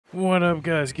What up,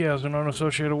 guys, gals, and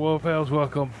unassociated wolf pals?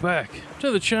 Welcome back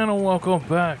to the channel. Welcome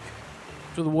back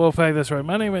to the WolfPac. That's right.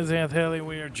 My name is Anthony.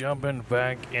 We are jumping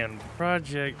back in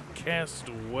Project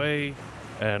Castaway.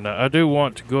 And I do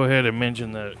want to go ahead and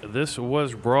mention that this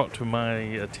was brought to my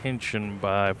attention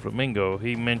by Flamingo.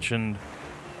 He mentioned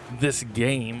this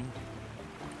game.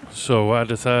 So I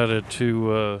decided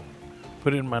to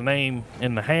put in my name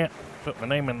in the hat. Put my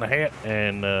name in the hat,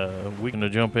 and we're going to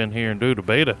jump in here and do the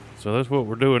beta. So that's what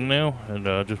we're doing now, and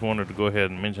I just wanted to go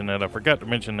ahead and mention that. I forgot to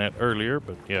mention that earlier,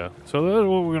 but yeah. So that's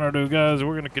what we're going to do, guys.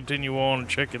 We're going to continue on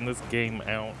checking this game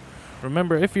out.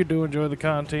 Remember, if you do enjoy the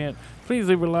content, please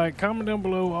leave a like, comment down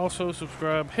below, also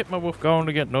subscribe, hit my wolf gong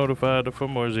to get notified for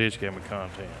more ZH Gaming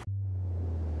content.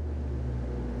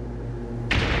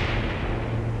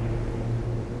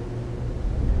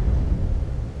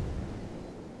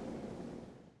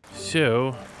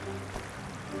 So,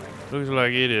 looks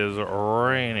like it is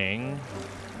raining.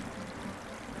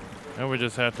 Now we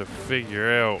just have to figure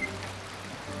out.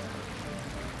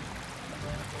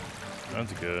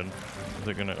 That's good. Is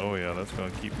it gonna? Oh yeah, that's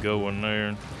gonna keep going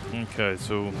there. Okay,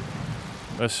 so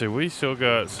let's see. We still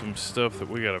got some stuff that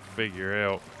we gotta figure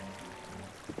out.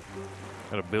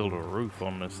 Gotta build a roof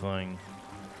on this thing.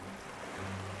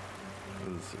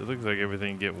 'Cause it looks like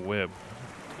everything get wet.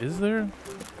 Is there?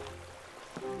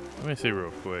 Let me see real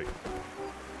quick.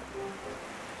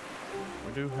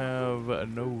 We do have a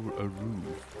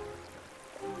roof.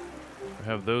 We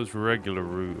have those regular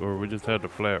roof, or we just had the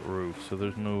flat roof, so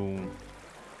there's no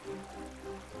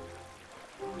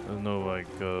like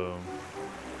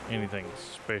anything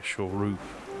special roof.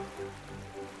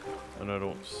 And I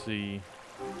don't see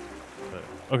that.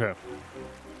 Okay.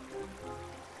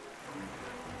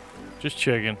 Just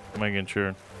checking, making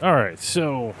sure. Alright,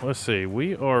 so let's see.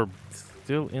 We are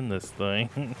still in this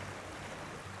thing.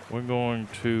 We're going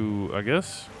to, I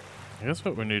guess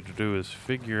what we need to do is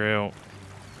figure out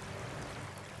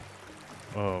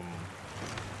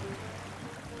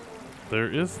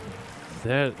there is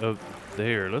that up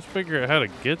there. Let's figure out how to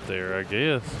get there, I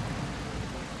guess.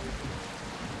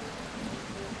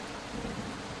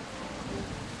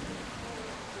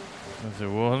 Let's see,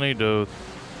 we'll need to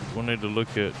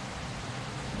look at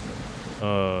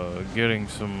getting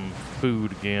some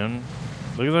food again.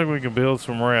 Looks like we can build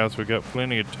some rafts. We got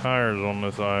plenty of tires on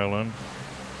this island.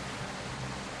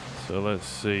 So let's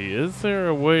see. Is there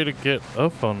a way to get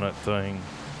up on that thing?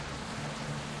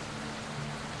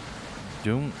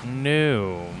 Don't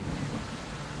know.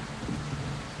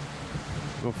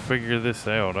 Go figure this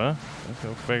out, huh? Let's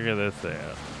go figure this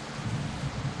out.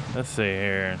 Let's see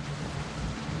here.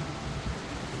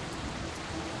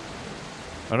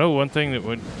 I know one thing that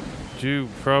would you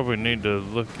probably need to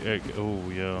look at. Oh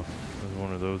yeah.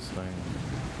 One of those things.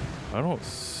 I don't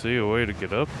see a way to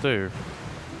get up there.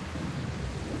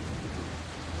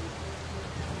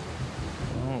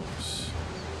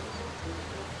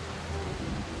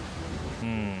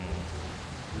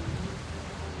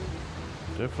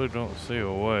 Definitely don't see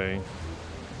a way.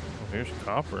 Oh, here's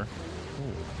copper.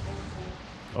 Ooh.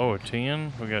 Oh, a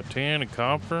tin? We got tin and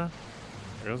copper.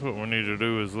 I guess what we need to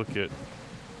do is look at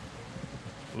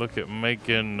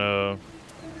making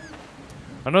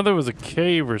I know there was a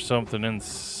cave or something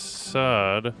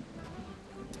inside.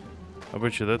 I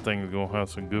bet you that thing is gonna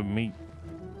have some good meat.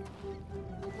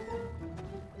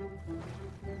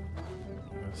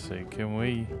 Let's see, can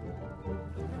we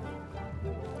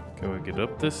get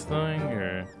up this thing,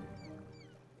 or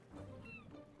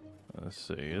let's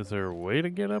see, is there a way to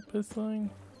get up this thing?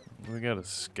 We gotta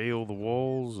scale the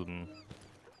walls and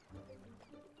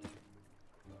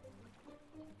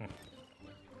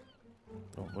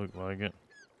don't look like it.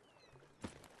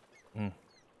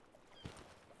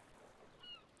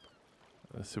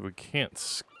 Let's see, we can't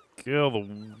scale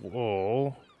the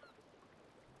wall.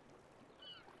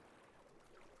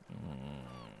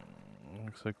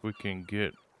 Looks like we can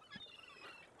get.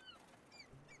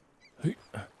 I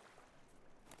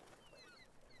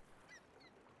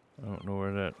don't know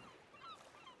where that.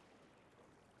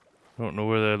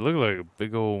 Looked like a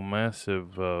big old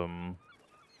massive,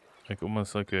 like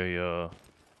almost like a.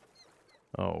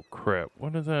 Oh crap!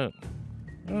 What is that?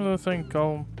 What is that thing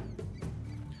called?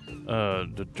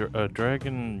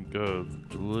 Dragon.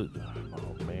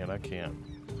 Oh man, I can't.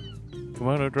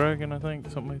 Komodo dragon, I think,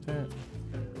 something like that.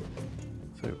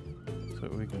 So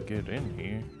we can get in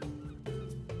here.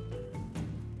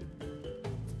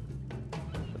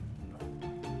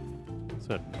 What's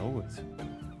that noise?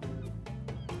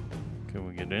 Can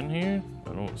we get in here? I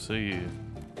don't see you.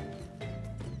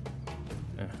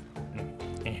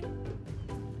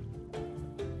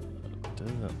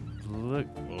 Doesn't look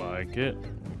like it.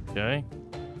 Okay.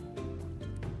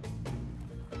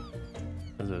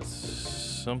 Is there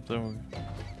something?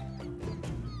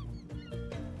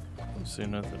 Don't see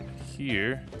nothing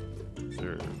here. Is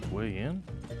there a way in?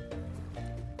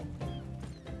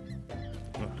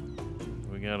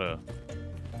 We gotta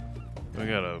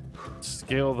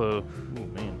scale the. Oh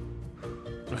man,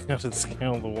 we gotta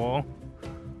scale the wall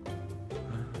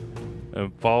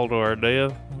and fall to our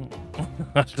death.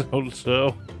 I don't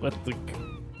know. What the?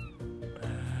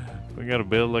 We gotta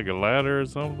build like a ladder or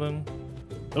something.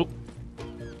 Oh,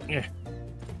 yeah.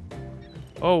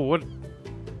 Oh, what?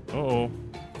 Uh-oh.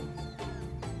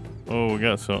 Oh, we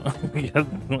got some. we got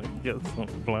some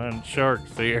blind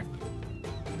sharks here.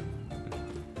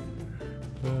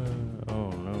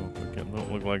 Oh no,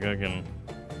 don't look like I can't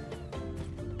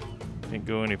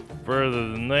go any further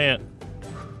than that.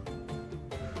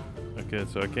 Okay,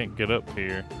 so I can't get up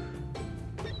here.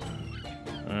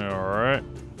 Alright.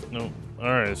 Nope.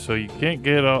 Alright, so you can't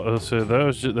get all, so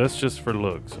that's just for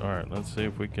looks. Alright, let's see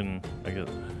if we can, I guess,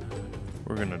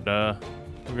 we're gonna die.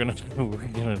 We're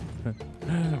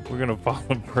gonna fall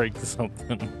and break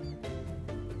something.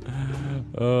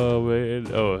 Oh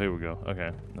man, oh here we go.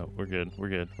 Okay, no, we're good.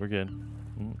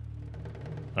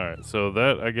 Alright, so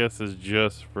that I guess is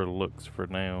just for looks for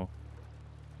now.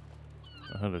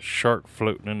 I had a shark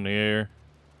floating in the air.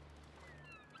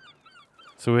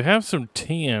 So we have some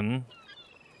tin,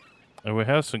 and we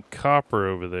have some copper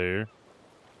over there.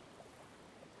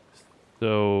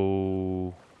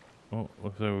 So, oh,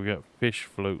 looks like we got fish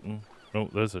floating. Oh,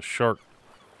 there's a shark.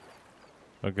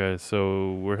 Okay,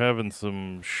 so we're having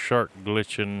some shark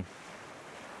glitching.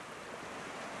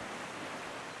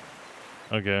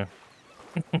 Okay.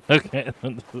 Okay.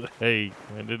 Hey,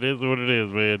 man, it is what it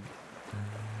is, man.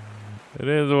 It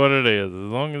is what it is. As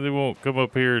long as it won't come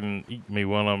up here and eat me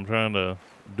while I'm trying to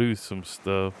do some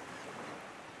stuff.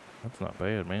 That's not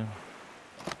bad, man.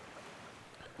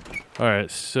 Alright,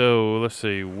 so let's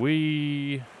see.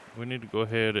 We need to go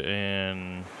ahead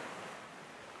and...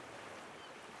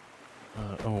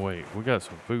 oh wait, we got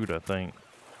some food, I think.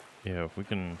 Yeah, if we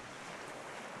can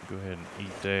go ahead and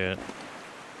eat that.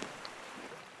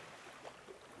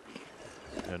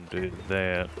 And do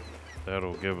that.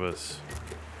 That'll give us...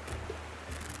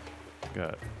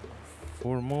 Got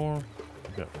 4 more?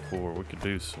 We got 4. We could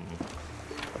do some...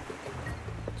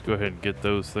 Let's go ahead and get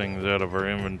those things out of our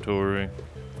inventory.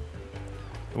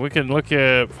 We can look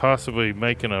at possibly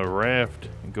making a raft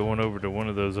and going over to one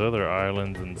of those other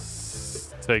islands and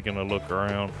taking a look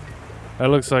around. That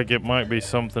looks like it might be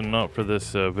something not for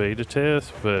this beta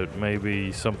test, but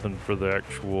maybe something for the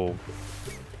actual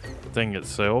thing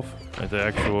itself, like the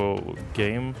actual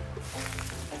game.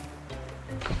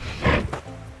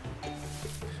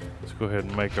 Let's go ahead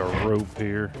and make our rope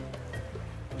here.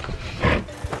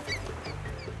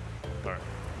 Alright,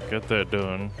 got that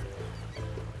done.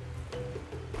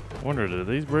 Wonder, do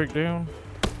these break down?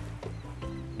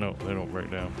 No, they don't break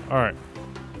down. Alright.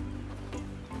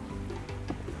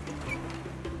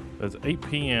 It's 8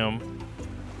 p.m.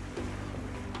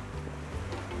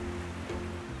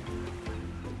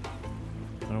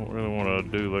 I don't really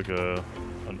want to do like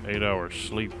an 8-hour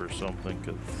sleep or something,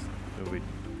 because it'll be...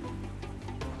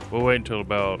 We'll wait until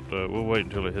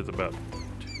it hits about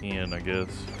 10, I guess.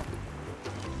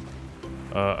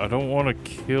 I don't want to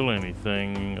kill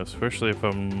anything, especially if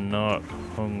I'm not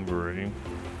hungry.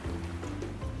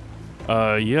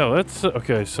 Yeah, let's...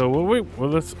 Okay, so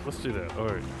let's do that. All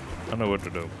right. I know what to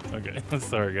do. Okay,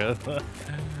 sorry guys.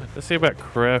 Let's see about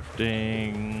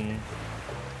crafting.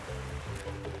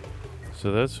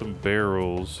 So that's some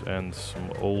barrels and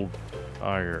some old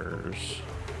tires.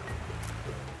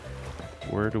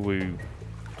 Where do we...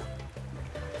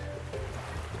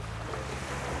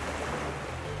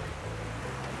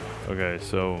 Okay,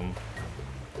 so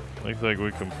looks like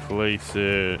we can place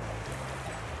it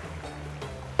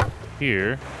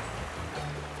here.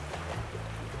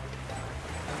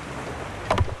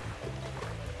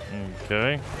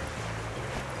 Okay.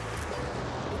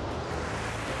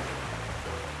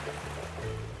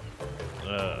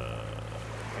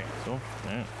 Cancel.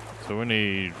 Yeah. So we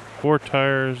need 4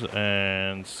 tires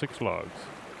and 6 logs.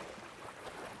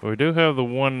 We do have the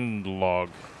 1 log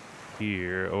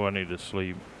here. Oh, I need to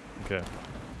sleep. Okay.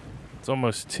 It's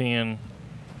almost 10.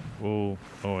 Oh,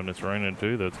 and it's raining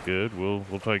too. That's good. We'll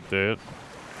take that.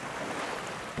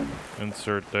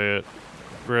 Insert that.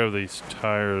 Grab these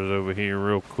tires over here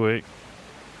real quick.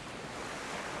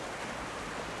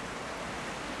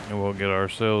 And we'll get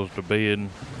ourselves to bed.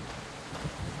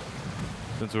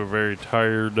 Since we're very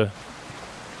tired.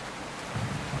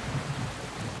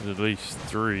 There's at least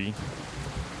 3.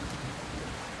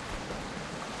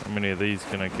 How many of these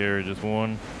can I carry? Just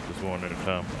one? Just one at a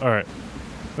time. Alright.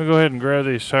 We'll go ahead and grab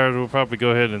these tires. We'll probably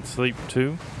go ahead and sleep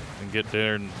too and get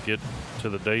there and get to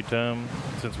the daytime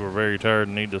since we're very tired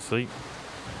and need to sleep.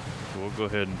 So we'll go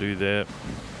ahead and do that.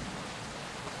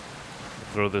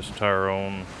 Throw this tire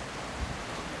on.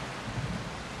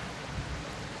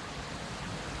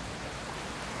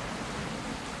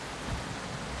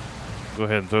 Go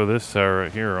ahead and throw this tire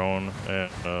right here on,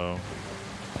 and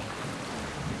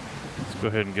let's go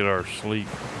ahead and get our sleep.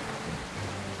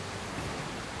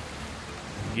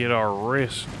 Get our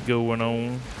rest going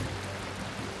on.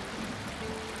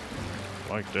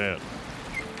 Like that.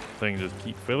 Thing just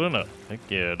keep filling up. Heck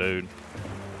yeah, dude.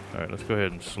 Alright, let's go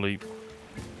ahead and sleep.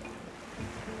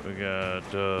 We got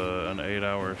an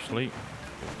 8-hour sleep.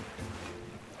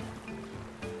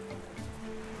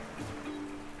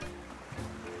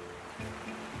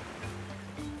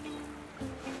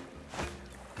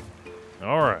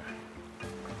 Alright.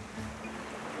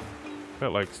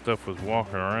 Felt like stuff was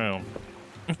walking around.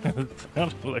 It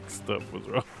sounded like stuff was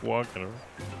walking around.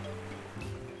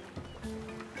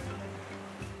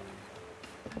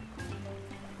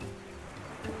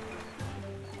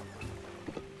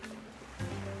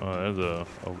 Oh, there's a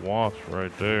wasp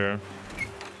right there.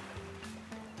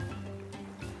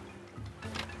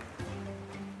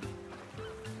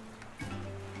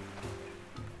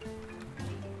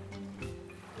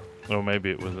 Oh,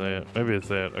 maybe it was that. Maybe it's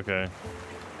that. Okay.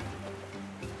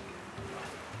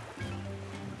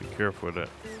 Be careful with that.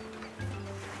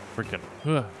 Freaking.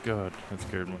 Oh, God. That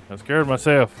scared me. I scared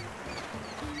myself.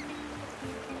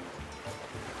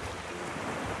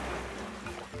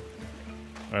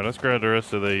 Alright, let's grab the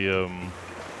rest of the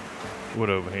wood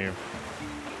over here.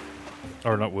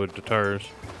 Or not wood, the tires.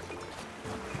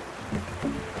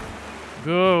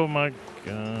 Oh my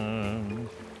God.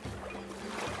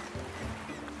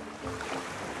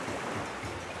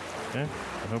 Okay,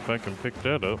 I hope I can pick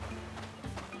that up.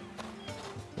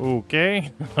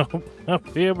 Okay, I hope I'll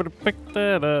be able to pick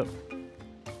that up.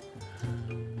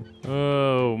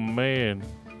 Oh man.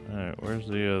 Alright, where's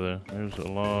the other? There's a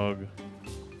log.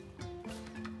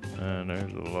 And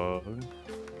there's a log.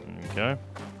 Okay.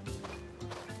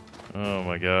 Oh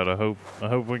my God, I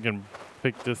hope we can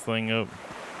pick this thing up.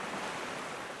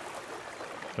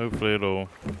 Hopefully it'll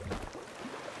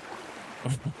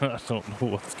I don't know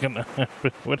what's gonna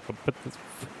happen when I put this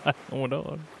phone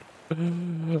on.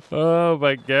 Oh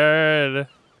my God.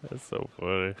 That's so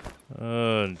funny.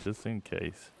 Just in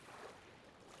case.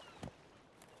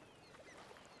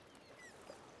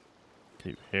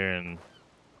 Keep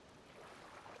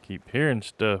hearing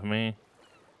stuff, man.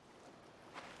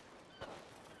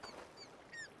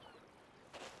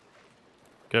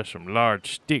 Got some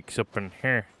large sticks up in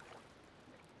here.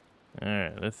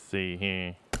 Alright, let's see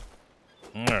here.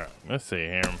 Alright, let's see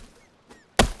here.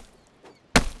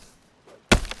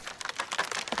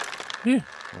 Yeah,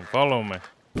 follow me.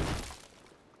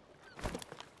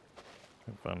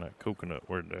 Find that coconut.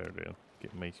 Where there it is.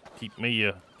 Keep me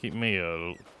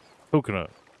a coconut.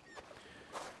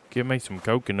 Give me some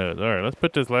coconuts. Alright, let's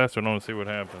put this last one on and see what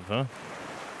happens, huh?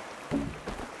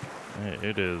 Yeah,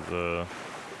 it is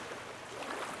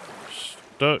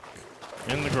stuck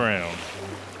in the ground.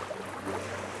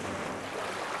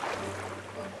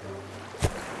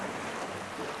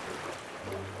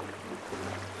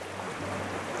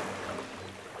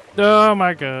 Oh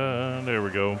my God, there we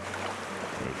go.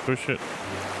 Push it.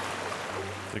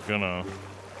 Is it gonna...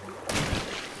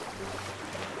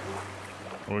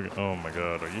 Oh my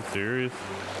God, are you serious?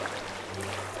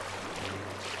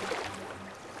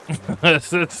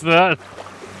 It's not.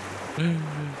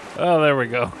 Oh, there we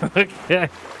go. Okay.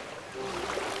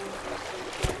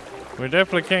 We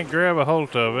definitely can't grab a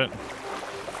hold of it.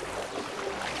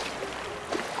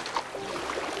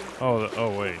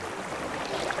 Oh wait.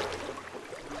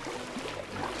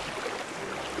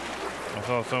 I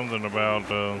saw something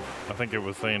about, I think it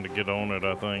was saying to get on it,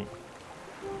 I think.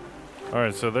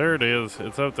 Alright, so there it is.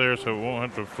 It's up there so it won't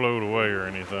have to float away or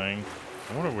anything.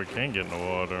 I wonder if we can get in the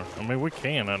water. I mean, we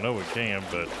can. I know we can,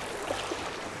 but...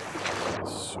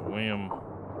 swim.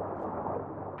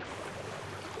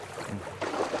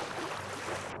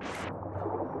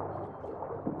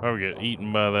 Probably get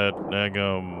eaten by that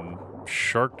daggum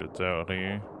shark that's out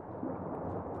here.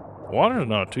 Water's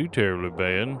not too terribly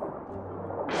bad.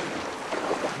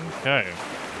 Okay.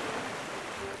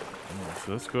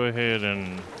 So let's go ahead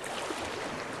and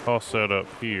toss that up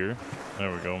here.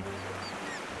 There we go.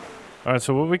 Alright,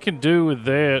 so what we can do with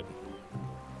that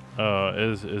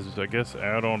is I guess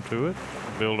add on to it.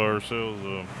 Build ourselves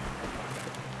a...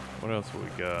 What else we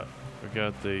got? We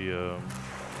got the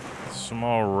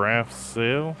small raft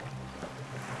sail.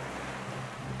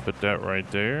 Put that right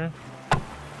there.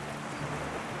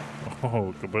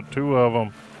 Oh, but 2 of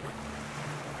them.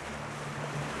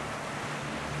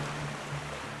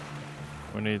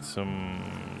 We need some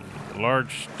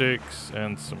large sticks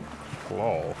and some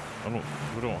cloth.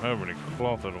 We don't have any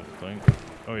cloth, I don't think.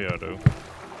 Oh yeah, I do.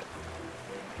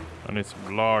 I need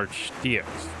some large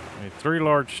sticks. I need 3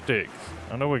 large sticks.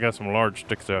 I know we got some large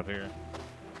sticks out here.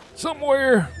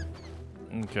 Somewhere!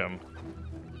 Okay.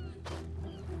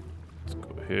 Let's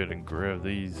go ahead and grab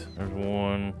these. There's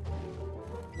 1.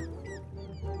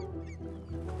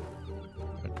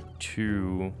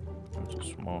 2. That's a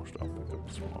small stuff. Pick up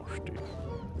a small stick.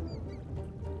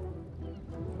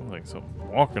 Sounds like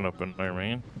something walking up in there,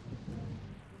 man.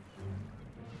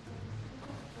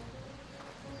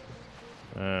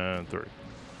 And 3.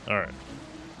 Alright.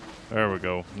 There we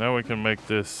go. Now we can make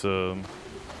this thing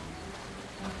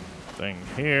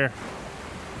here.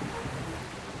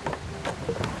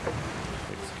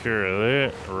 Takes care of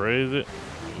that. Raise it.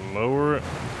 Lower it.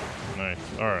 Nice.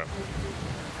 Alright.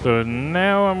 So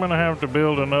now I'm gonna have to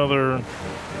build another.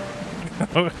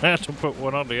 I'm gonna have to put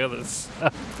one on the other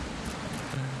side.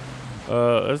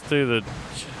 Let's do the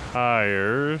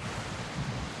tires.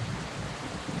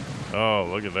 Oh,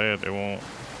 look at that. They won't.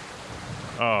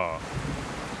 Oh.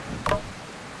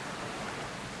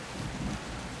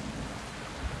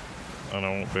 And I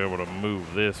won't be able to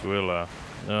move this, will I?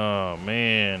 Oh,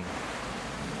 man.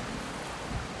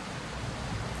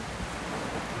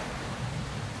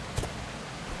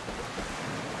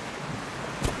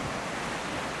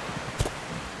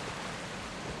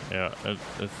 Yeah,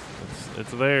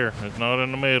 it's there. It's not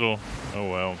in the middle. Oh,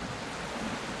 well.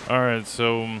 Alright,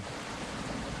 so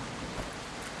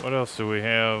what else do we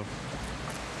have?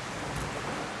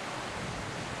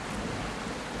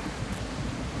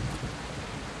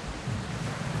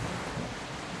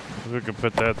 We could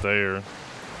put that there.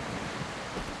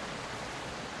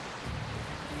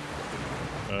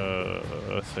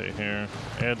 Let's see here.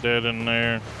 Add that in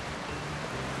there.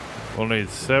 We'll need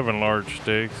 7 large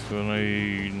sticks. We'll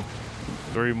need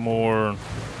 3 more.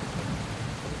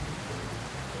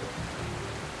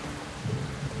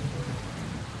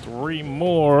 Three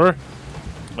more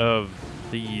of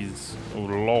these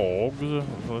logs.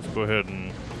 Let's go ahead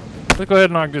and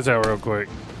knock this out real quick.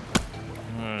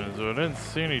 Alright, so I didn't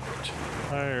see any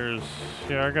tires.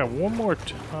 Yeah, I got 1 more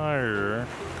tire.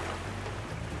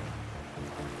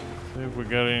 See if we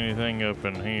got anything up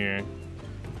in here.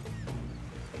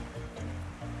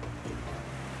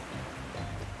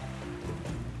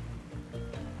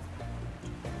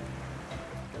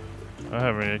 I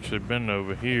haven't actually been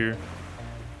over here.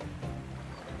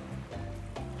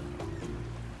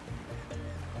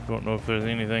 Don't know if there's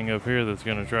anything up here that's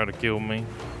gonna try to kill me.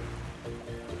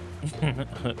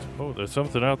 Oh, there's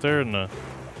something out there in the...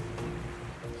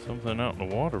 Something out in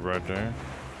the water right there.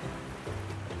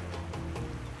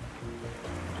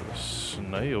 There's a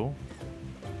snail.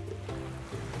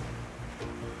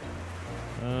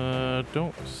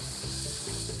 Don't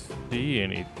see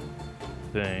anything.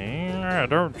 I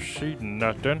don't see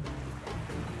nothing.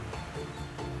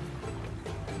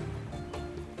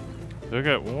 So I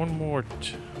got 1 more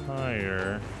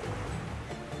tire.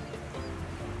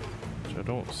 Which I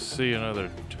don't see another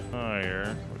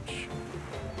tire, which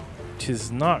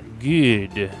 'tis not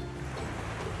good.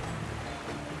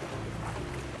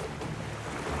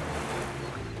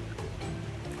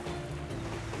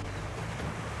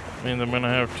 I mean, I'm gonna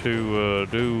have to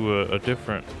do a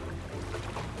different.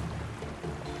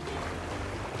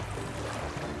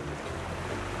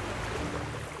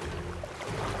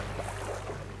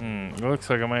 It looks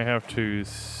like I might have to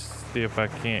see if I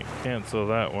can't cancel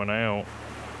that one out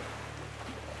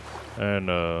and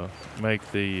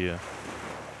make the.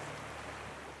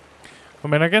 I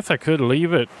mean, I guess I could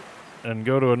leave it and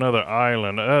go to another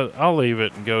island. I'll leave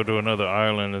it and go to another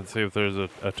island and see if there's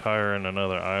a tire in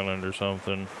another island or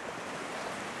something.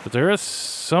 But there is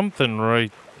something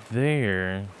right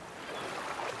there.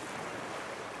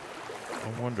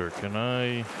 I wonder, can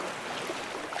I...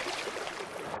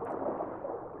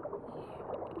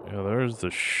 Yeah, there's the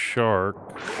shark.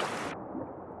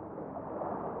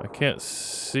 I can't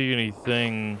see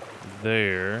anything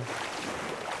there.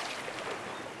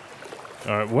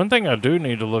 Alright, one thing I do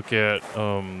need to look at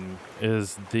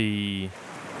is the...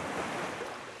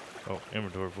 Oh,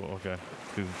 inventory full, okay.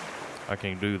 I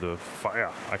can do the fire.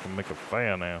 I can make a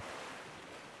fire now.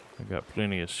 I got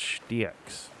plenty of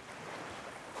sticks.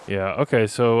 Yeah, okay,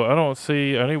 so I don't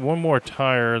see... I need 1 more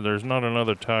tire. There's not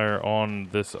another tire on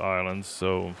this island,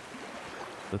 so...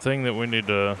 The thing that we need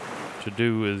to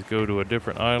do is go to a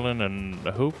different island and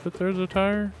hope that there's a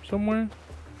tire somewhere.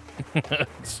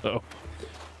 So...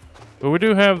 But we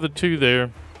do have the 2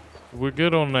 there. we're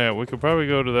good on that. We could probably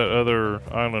go to that other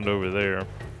island over there.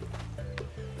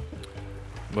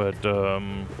 But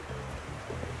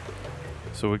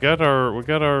so we got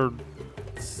our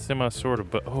semi sort of,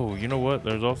 but oh, you know what?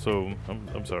 There's also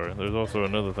I'm sorry. There's also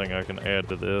another thing I can add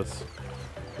to this.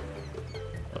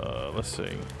 Let's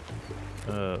see.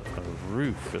 A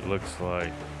roof, it looks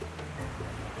like.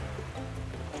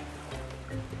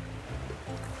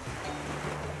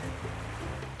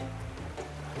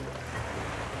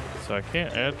 So I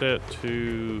can't add that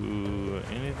to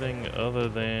anything other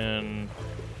than...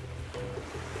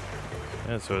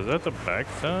 Yeah, so is that the back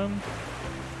side?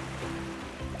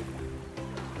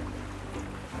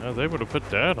 I was able to put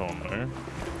that on there.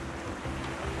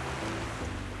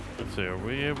 Let's see, are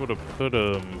we able to put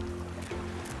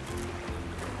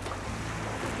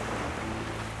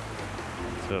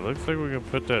So it looks like we can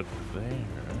put that there.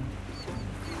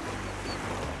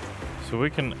 So we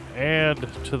can add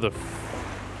to the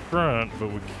front,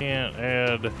 but we can't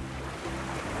add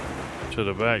to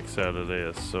the back side of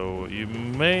this. So you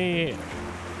may...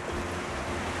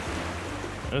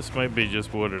 This may be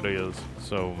just what it is.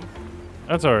 So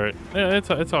that's alright. Yeah,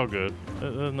 it's all good.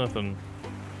 There's nothing.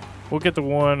 We'll get the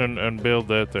one and build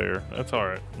that there. That's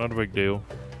alright. Not a big deal.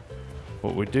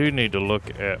 What we do need to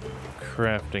look at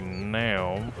crafting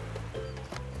now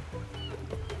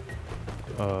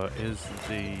is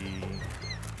the...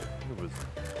 What was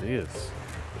this?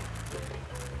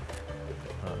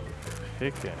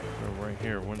 Pickaxe. Oh, right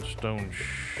here. One stone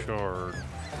shard.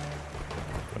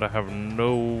 But I have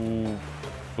no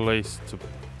place to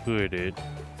put it.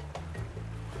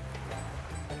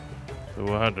 So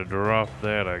we'll have to drop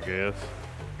that, I guess.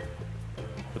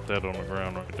 Put that on the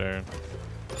ground right there.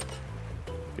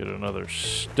 Get another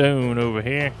stone over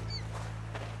here.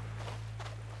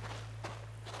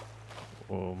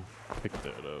 We'll pick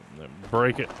that up and then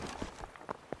break it.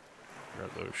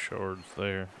 Grab those shards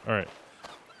there. Alright.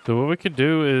 So what we could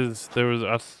do is,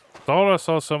 I thought I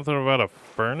saw something about a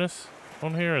furnace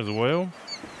on here as well.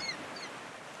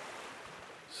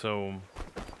 So,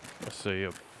 let's see,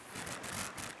 a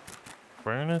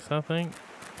furnace, I think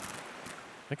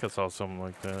I saw something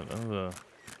like that. That was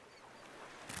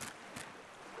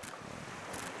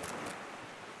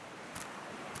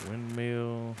a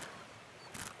windmill,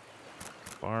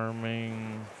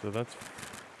 farming, so that's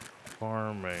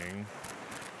farming.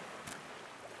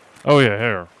 Oh yeah,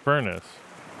 here, furnace.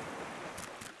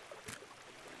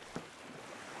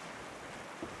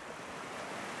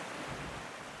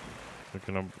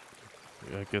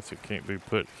 I guess it can't be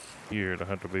put here. It'll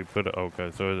have to be put.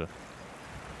 Okay, so is it?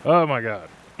 Oh my God.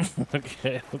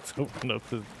 Okay, let's open up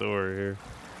this door here.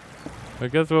 I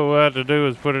guess what we'll have to do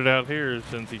is put it out here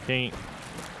since he can't.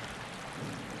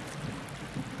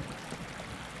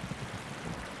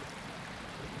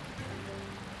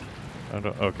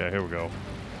 Okay, here we go.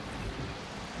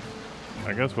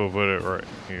 I guess we'll put it right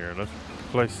here. Let's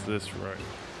place this right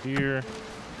here.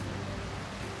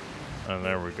 And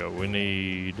there we go. We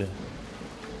need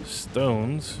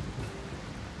stones.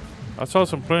 I saw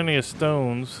plenty of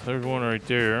stones. There's one right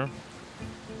there.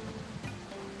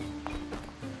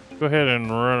 Go ahead and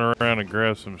run around and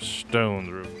grab some stones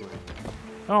real quick.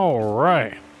 All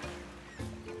right.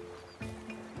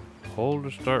 Hold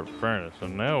to start furnace. So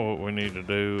now what we need to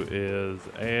do is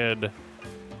add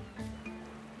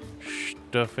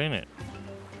stuff in it.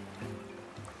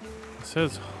 It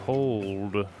says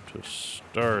hold to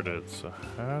start it. So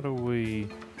how do we...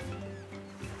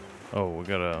 Oh, we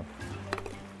gotta...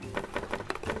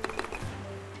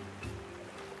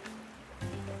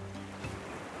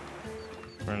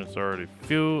 Furnace already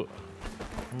fueled.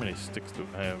 How many sticks do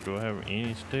I have? Do I have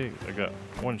any sticks? I got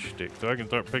one stick, so I can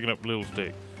start picking up little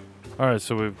sticks. Alright,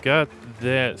 so we've got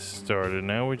that started.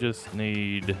 Now we just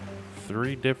need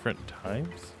 3 different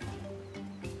types.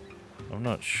 I'm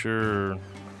not sure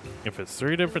if it's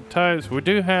 3 different types. We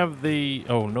do have the...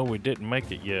 Oh, no, we didn't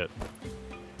make it yet.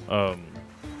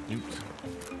 Oops.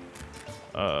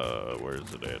 Where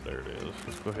is it at? There it is.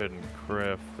 Let's go ahead and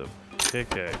craft the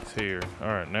pickaxe here.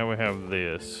 Alright, now we have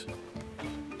this.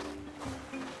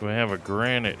 We have a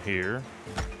granite here.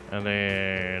 And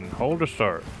then hold to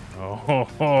start. Oh,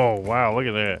 wow, look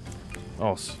at that.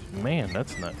 Oh, man,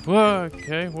 that's not... Whoa,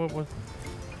 okay, what was...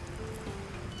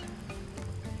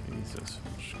 Jesus,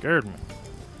 scared me.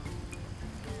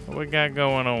 What we got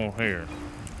going on here?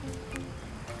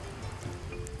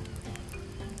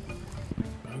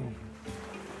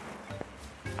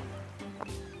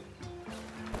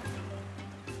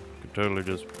 Could totally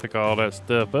just pick all that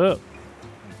stuff up.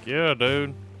 Yeah,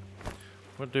 dude.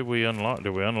 What did we unlock?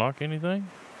 Did we unlock anything?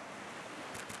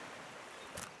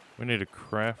 We need a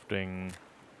crafting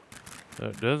So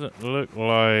it doesn't look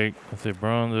like, let's see,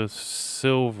 bronze is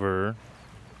silver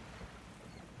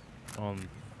on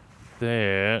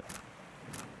that.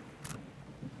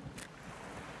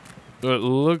 It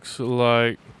looks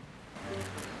like,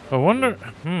 I wonder,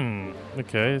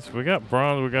 okay, so we got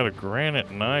bronze, we got a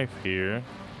granite knife here.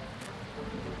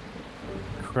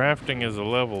 Crafting is a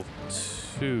level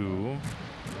 2.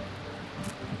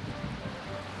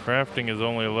 Crafting is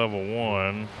only a level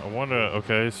 1. I wonder,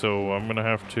 okay, so I'm gonna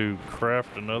have to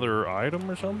craft another item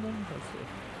or something?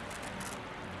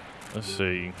 Let's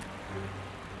see.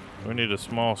 We need a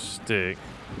small stick.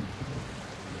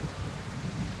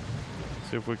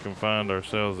 See if we can find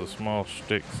ourselves a small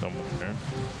stick somewhere.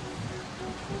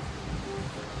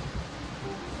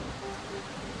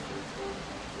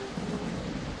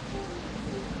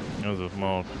 There's a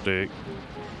small stick.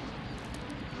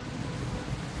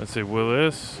 Let's see, will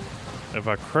this, if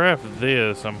I craft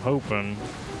this, I'm hoping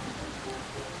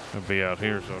it'll be out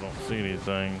here so I don't see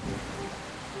anything.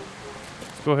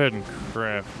 Let's go ahead and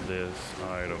craft this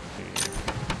item here.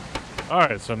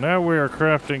 Alright, so now we are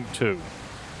crafting 2.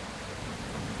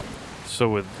 So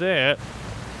with that,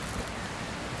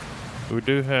 we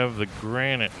do have the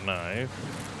granite knife.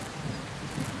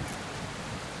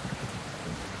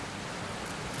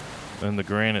 And the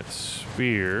granite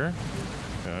spear.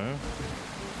 Okay.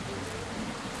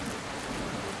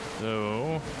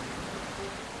 So,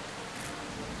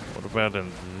 what about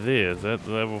in this? That's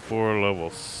level 4,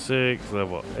 level 6,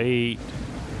 level 8.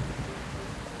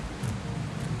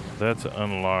 That's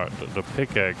unlocked. The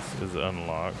pickaxe is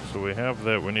unlocked. So we have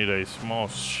that. We need a small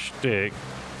stick.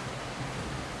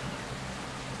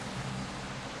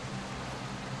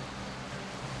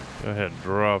 Go ahead and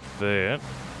drop that.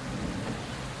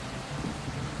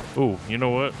 Oh, you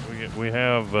know what? We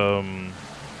have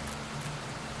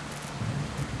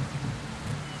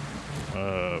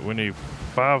we need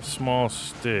 5 small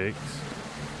sticks.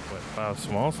 What, 5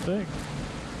 small sticks?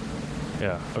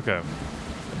 Yeah, okay.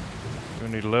 We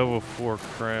need level 4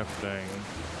 crafting.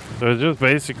 So it's just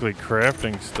basically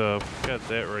crafting stuff. Got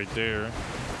that right there.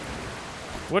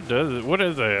 What does it? What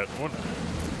is that?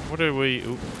 What did we?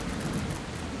 Oops.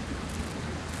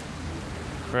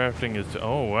 Crafting is.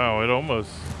 Oh wow! It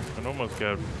almost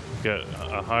got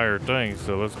a higher thing.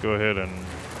 So let's go ahead and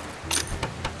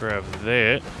craft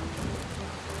that.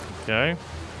 Okay.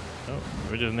 Oh,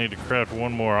 we just need to craft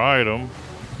one more item.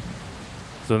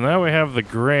 So now we have the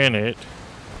granite.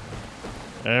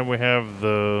 And we have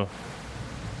the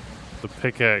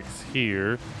pickaxe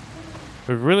here.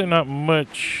 There's really not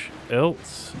much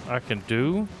else I can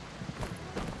do.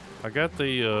 I got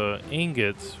the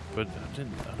ingots, but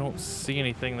I don't see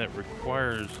anything that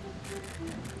requires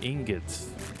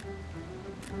ingots.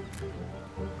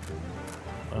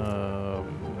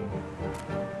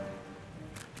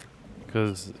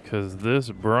 Cause this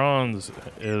bronze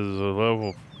is a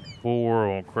level 4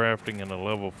 on crafting and a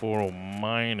level 4 on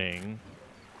mining.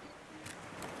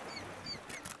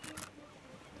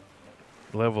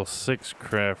 Level 6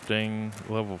 crafting,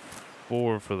 level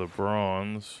 4 for the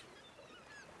bronze.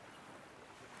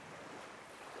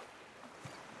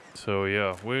 So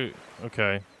yeah,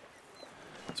 okay.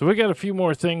 So we got a few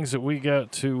more things that we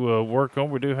got to work on.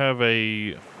 We do have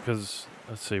cause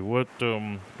let's see, what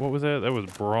was that? That was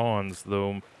bronze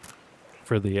though,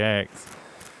 for the axe.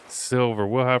 Silver,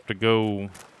 we'll have to go,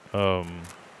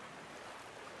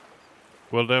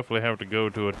 we'll definitely have to go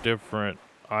to a different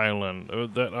island.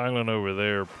 That island over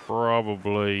there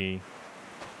probably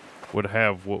would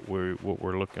have what we're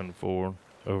looking for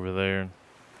over there.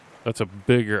 That's a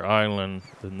bigger island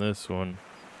than this one.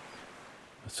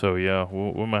 So yeah,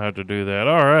 we might have to do that.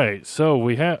 All right, so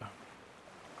we have.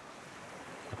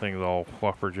 I think it's all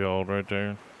whopper jawed right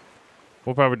there.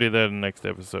 We'll probably do that in the next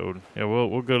episode. Yeah,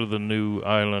 we'll go to the new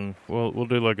island. We'll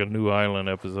do like a new island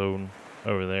episode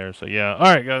over there. So yeah,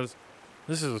 all right, guys.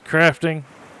 This is crafting.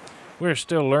 We're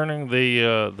still learning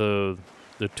the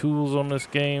tools on this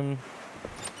game.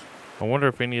 I wonder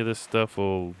if any of this stuff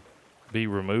will be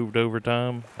removed over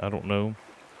time. I don't know.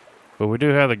 But we do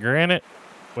have the granite.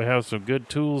 We have some good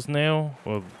tools now.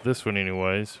 Well, this one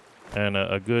anyways. And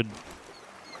a good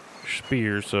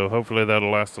spear. So hopefully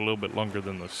that'll last a little bit longer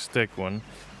than the stick one.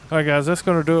 Alright guys, that's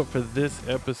going to do it for this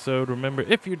episode. Remember,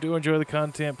 if you do enjoy the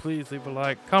content, please leave a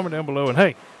like, comment down below, and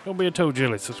hey, don't be a toe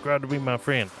jelly. Subscribe to be my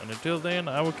friend. And until then,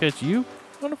 I will catch you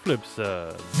on the flip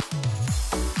side.